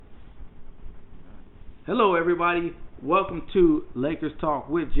Hello, everybody. Welcome to Lakers Talk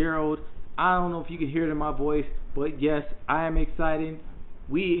with Gerald. I don't know if you can hear it in my voice, but yes, I am excited.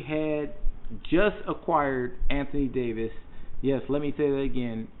 We had just acquired Anthony Davis. Yes, let me say that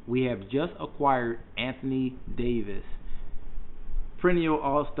again. We have just acquired Anthony Davis, perennial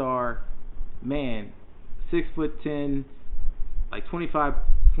All Star. Man, 6'10", like 25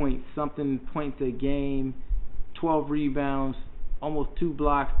 point something points a game, 12 rebounds, almost 2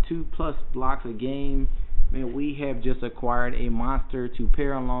 blocks, 2+ blocks a game. Man, we have just acquired a monster to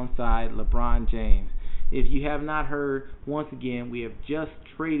pair alongside LeBron James. If you have not heard, once again, we have just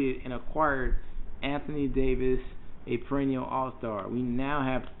traded and acquired Anthony Davis, a perennial All-Star. We now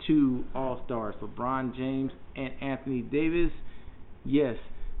have two All-Stars, LeBron James and Anthony Davis. Yes.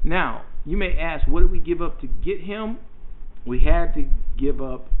 Now, you may ask, what did we give up to get him? We had to give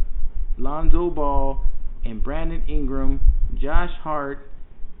up Lonzo Ball and Brandon Ingram, Josh Hart,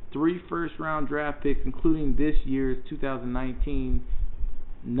 3 first-round draft picks, including this year's 2019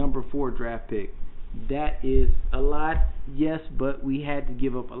 number 4 draft pick. That is a lot, yes, but we had to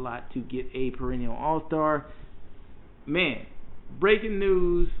give up a lot to get a perennial All-Star. Man, breaking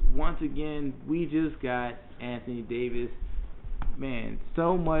news, once again, we just got Anthony Davis. Man,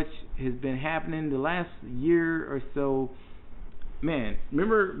 so much has been happening the last year or so. Man,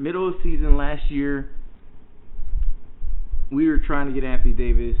 remember middle of the season last year, we were trying to get Anthony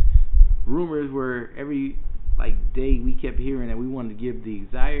Davis. Rumors were every day we kept hearing that we wanted to give the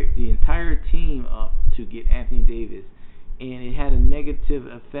entire team up to get Anthony Davis, and it had a negative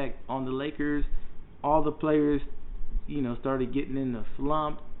effect on the Lakers. All the players, started getting in the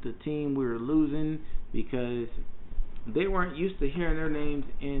slump. The team, we were losing because they weren't used to hearing their names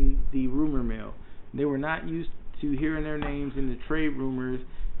in the rumor mill. They were not used to hearing their names in the trade rumors.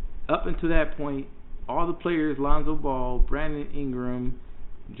 Up until that point, all the players, Lonzo Ball, Brandon Ingram,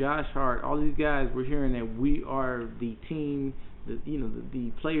 Josh Hart, all these guys were hearing that we are the team,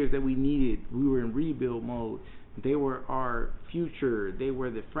 the players that we needed. We were in rebuild mode. They were our future. They were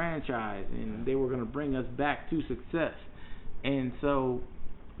the franchise, and they were going to bring us back to success. And so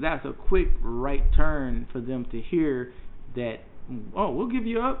that's a quick right turn for them to hear that, oh, we'll give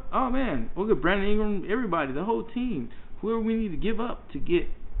you up. Oh, man, we'll get Brandon Ingram, everybody, the whole team, whoever we need to give up to get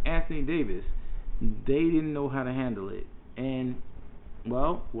Anthony Davis. They didn't know how to handle it. And,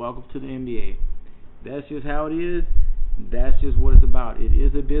 well, welcome to the NBA. That's just how it is. That's just what it's about. It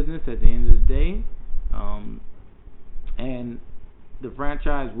is a business at the end of the day. And the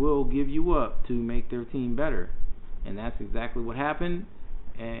franchise will give you up to make their team better. And that's exactly what happened.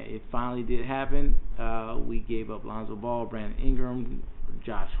 And it finally did happen. We gave up Lonzo Ball, Brandon Ingram,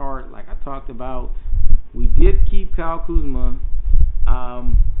 Josh Hart, like I talked about. We did keep Kyle Kuzma.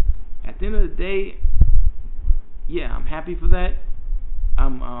 At the end of the day, yeah, I'm happy for that.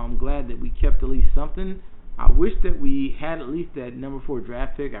 I'm glad that we kept at least something. I wish that we had at least that number 4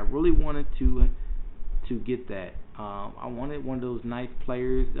 draft pick. I really wanted to get that. I wanted one of those nice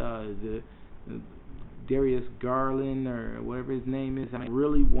players, the Darius Garland or whatever his name is. I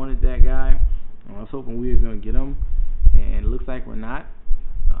really wanted that guy. I was hoping we were going to get him, and it looks like we're not.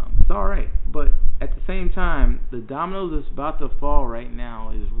 It's all right, but at the same time, the dominoes that's about to fall right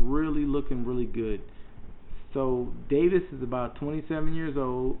now is really looking really good. So Davis is about 27 years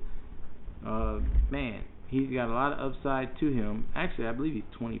old. Man, he's got a lot of upside to him. Actually, I believe he's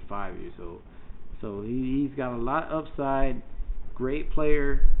 25 years old. So he's got a lot of upside. Great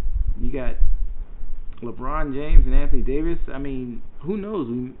player. You got LeBron James and Anthony Davis. I mean, who knows?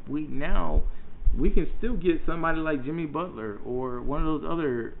 We can still get somebody like Jimmy Butler or one of those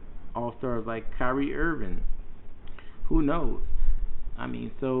other All-Stars like Kyrie Irving. Who knows? I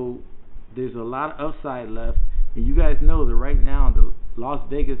mean, so there's a lot of upside left. And you guys know that right now the Las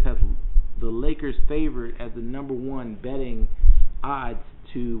Vegas has the Lakers favored as the number 1 betting odds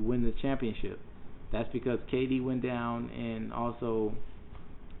to win the championship. That's because KD went down and also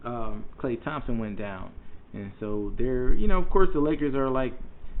Klay Thompson went down. And so they're, of course the Lakers are like,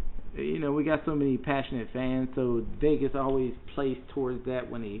 we got so many passionate fans, so Vegas always plays towards that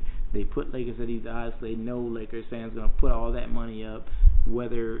when they put Lakers at these odds. They know Lakers fans are going to put all that money up,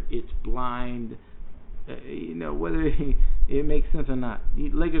 whether it's blind, whether it makes sense or not.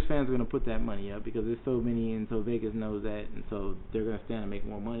 Lakers fans are going to put that money up because there's so many, and so Vegas knows that, and so they're going to stand and make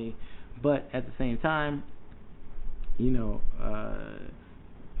more money. But at the same time, they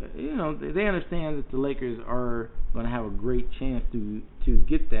understand that the Lakers are going to have a great chance to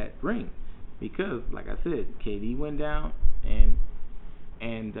get that ring because, like I said, KD went down and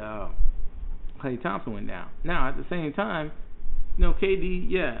Klay Thompson went down. Now, at the same time, KD,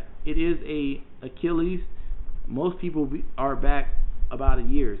 yeah, it is a Achilles. Most people are back about a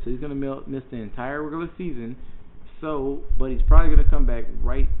year, so he's going to miss the entire regular season. But he's probably going to come back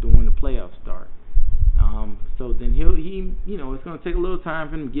right when the playoffs start. So then it's going to take a little time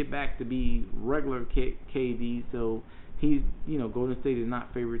for him to get back to be regular KD. So he's, Golden State is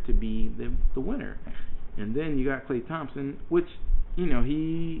not favored to be the winner. And then you got Klay Thompson, which,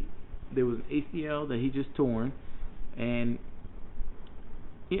 there was an ACL that he just torn, and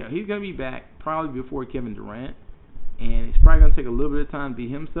he's going to be back probably before Kevin Durant, and it's probably going to take a little bit of time to be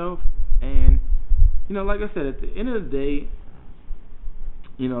himself. And like I said, at the end of the day,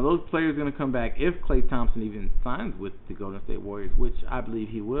 those players are going to come back if Klay Thompson even signs with the Golden State Warriors, which I believe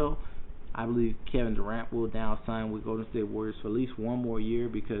he will. I believe Kevin Durant will now sign with Golden State Warriors for at least one more year,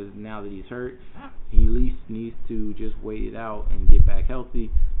 because now that he's hurt, he at least needs to just wait it out and get back healthy.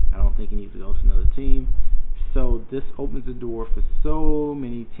 I don't think he needs to go to another team. So this opens the door for so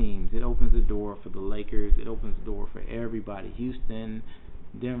many teams. It opens the door for the Lakers. It opens the door for everybody. Houston,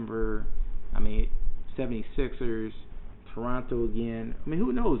 Denver, 76ers, Toronto again.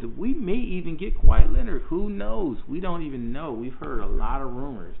 Who knows? We may even get Kawhi Leonard. Who knows? We don't even know. We've heard a lot of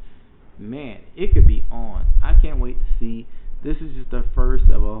rumors. Man, it could be on. I can't wait to see. This is just the first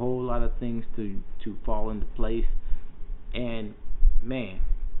of a whole lot of things to fall into place. And, man,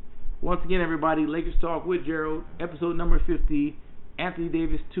 once again, everybody, Lakers Talk with Gerald, episode number 50. Anthony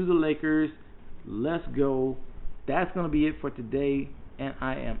Davis to the Lakers. Let's go. That's going to be it for today, and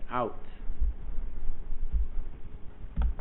I am out.